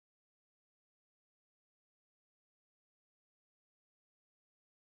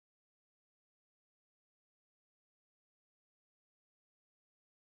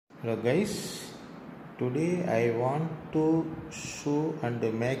Hello guys, today I want to show and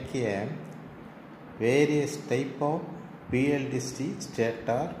make a various type of Bldc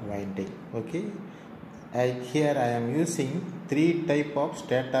stator winding. Okay, here I am using three type of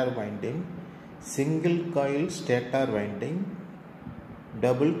stator winding: single coil stator winding,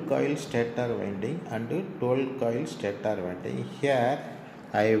 double coil stator winding, and 12 coil stator winding. Here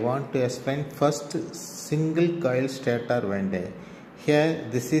I want to explain first single coil stator winding. Here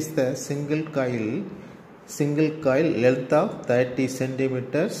this is the single coil length of 30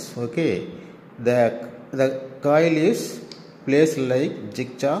 centimeters. Okay, the coil is placed like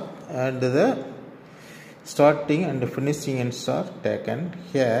zigzag and the starting and finishing ends are taken.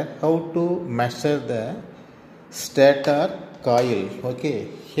 Here how to measure the stator coil. Okay,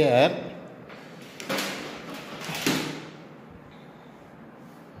 here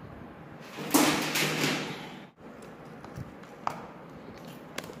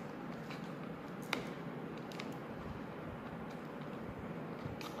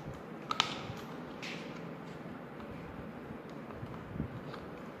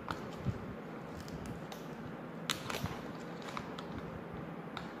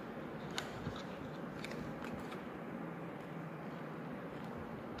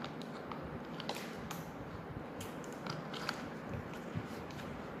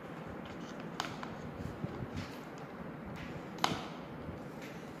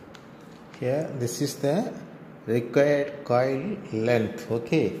this is the required coil length.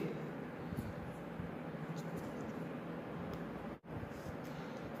 Okay,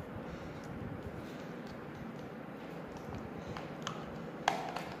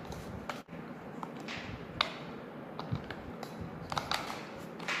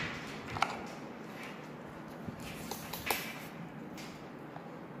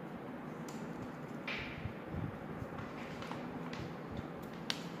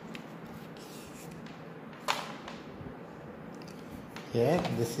 here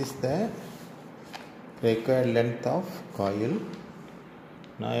this is the required length of coil.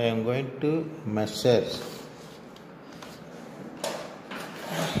 Now I am going to measure.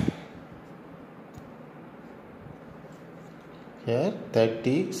 Here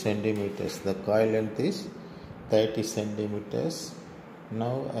 30 centimeters. The coil length is 30 centimeters.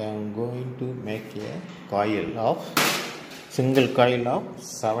 Now I am going to make a coil of single coil of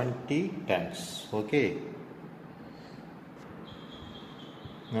 70 turns. Okay.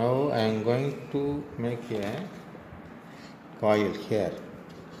 Now I am going to make a coil here.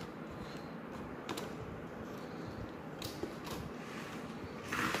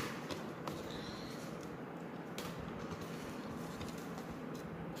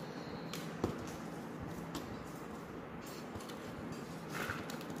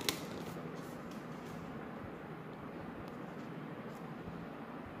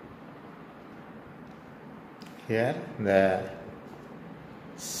 Here the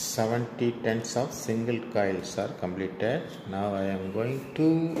 70 turns of single coils are completed. Now I am going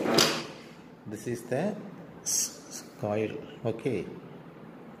to, this is the coil. Okay,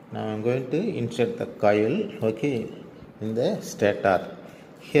 now I am going to insert the coil. Okay, in the stator.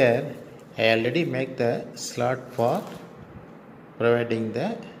 Here I already make the slot for providing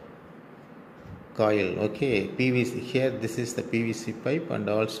the coil. Okay, PVC. Here this is the PVC pipe and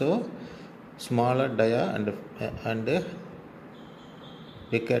also smaller dia and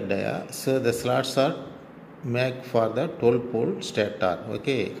bigger dia. So the slots are made for the 12 pole stator.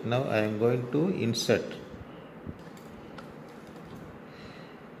 Okay, now I am going to insert.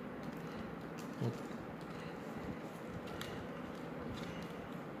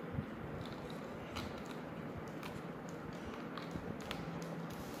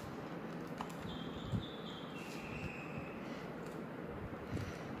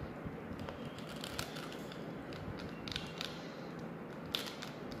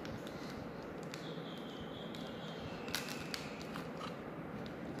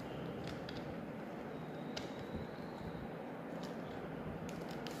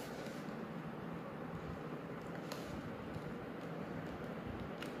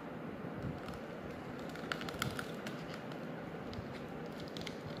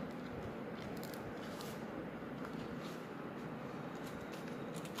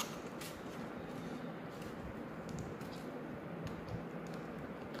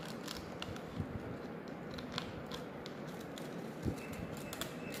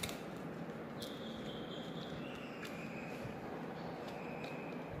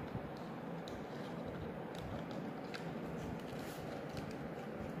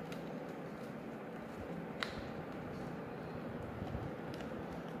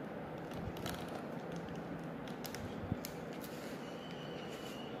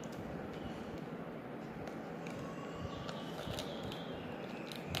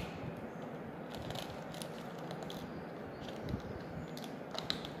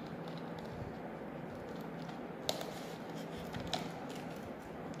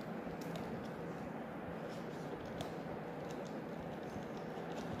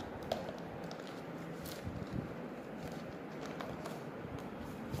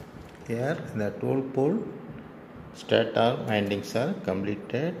 here the 12 pole stator windings are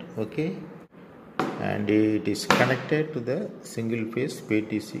completed. Okay, and it is connected to the single phase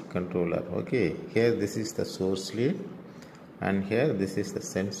PTC controller. Okay, here this is the source lead, and here this is the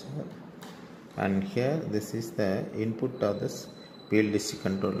sensor, and here this is the input of this Bldc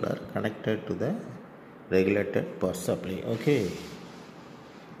controller connected to the regulated power supply. Okay,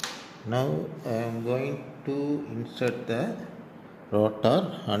 now I am going to insert the rotor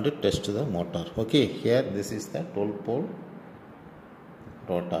and test the motor. Okay, here this is the 12 pole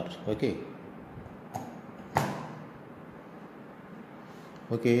rotor.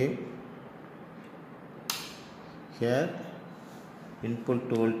 Okay, here input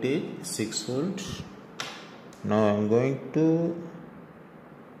voltage 6 volts. Now I am going to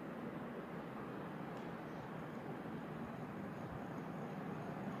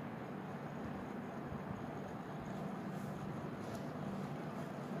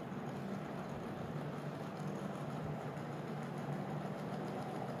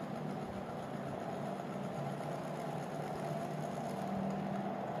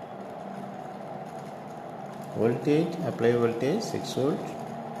voltage, apply voltage 6 volt,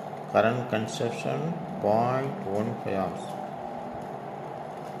 current consumption 0.15 amps.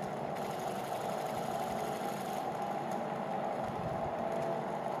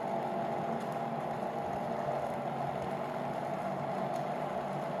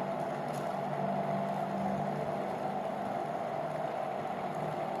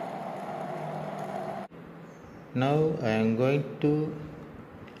 Now I am going to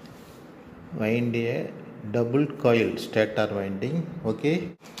wind a double coil stator winding.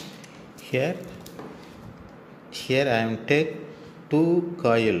 Okay, here I am take two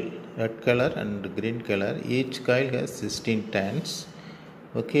coil, red color and green color. Each coil has 16 turns.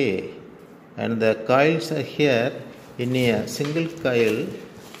 Okay, and the coils are here in a single coil.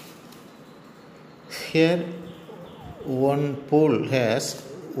 Here one pole has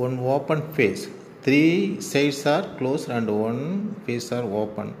one open face, 3 sides are closed and one face are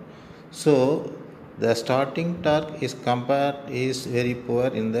open. So the starting torque is very poor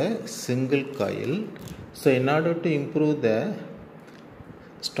in the single coil. So in order to improve the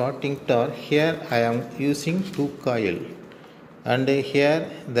starting torque, here I am using 2 coil, and here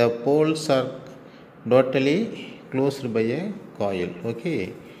the poles are totally closed by a coil.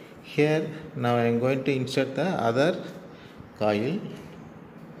 Okay, here now I am going to insert the other coil.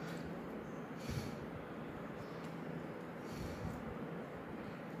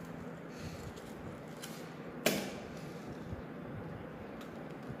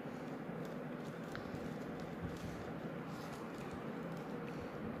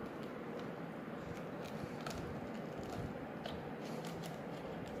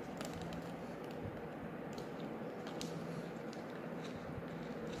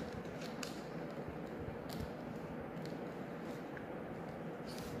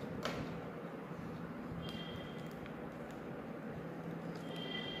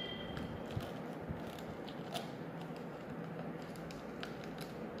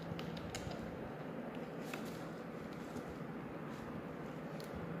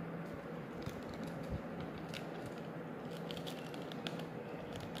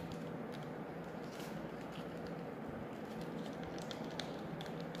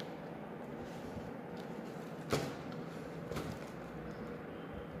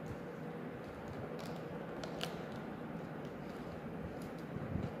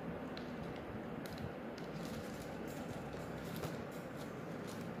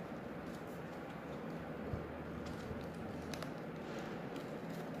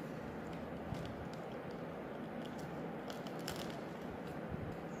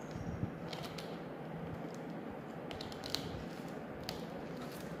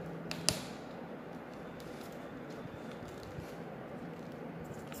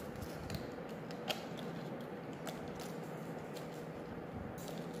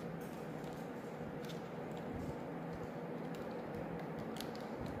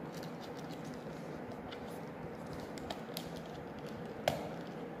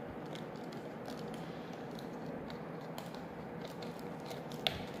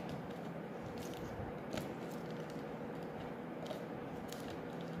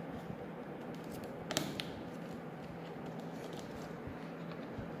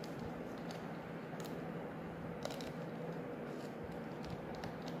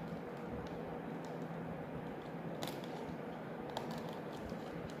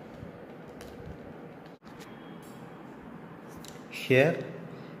 Here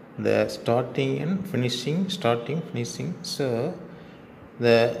the starting, finishing. So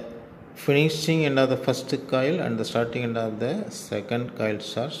the finishing end of the first coil and the starting end of the second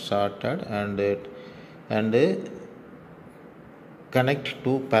coils are shorted and connect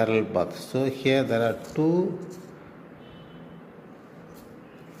to parallel path. So here there are two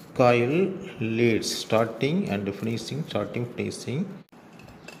coil leads, starting and finishing, starting, finishing.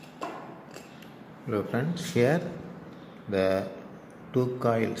 Hello friends, here the two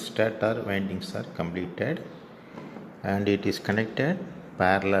coil stator windings are completed and it is connected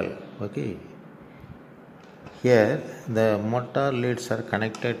parallel. Okay, here the motor leads are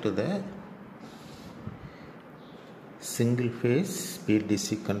connected to the single phase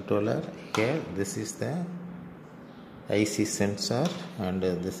Bldc controller. Here this is the IC sensor and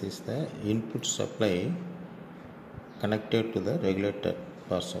this is the input supply connected to the regulator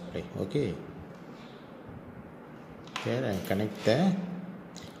power supply. Okay, here I connect the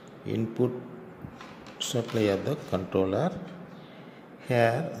input supply of the controller.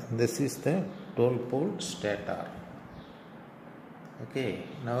 Here this is the 12 pole stator. Okay,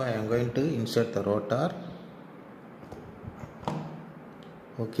 now I am going to insert the rotor.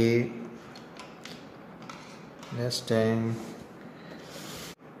 Okay, next time,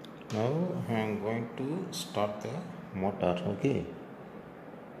 now I am going to start the motor. Okay,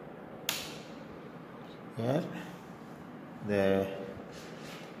 here the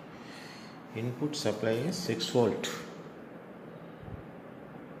input supply is 6 volt.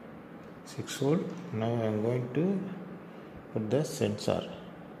 6 volt. Now I am going to put the sensor.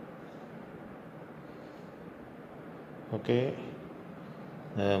 Okay,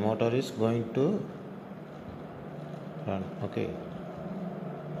 the motor is going to run. Okay,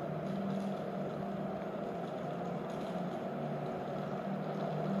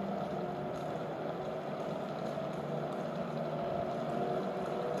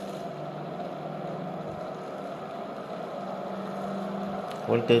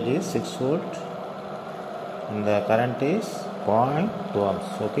 voltage is 6 volt and the current is 0.2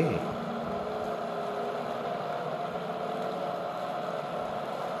 amps. Okay,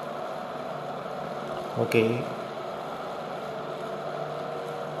 okay,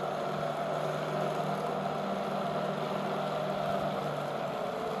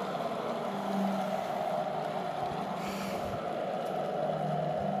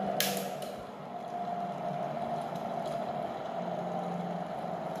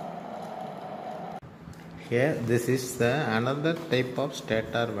 here this is the another type of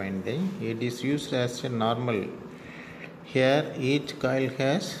stator winding. It is used as a normal. Here each coil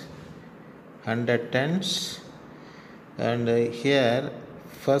has 100 turns and here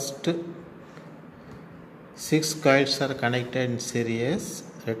first 6 coils are connected in series,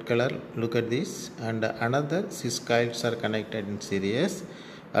 red color, look at this, and another 6 coils are connected in series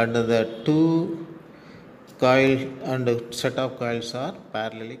and the 2 coil and set of coils are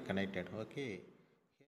parallelly connected. Okay.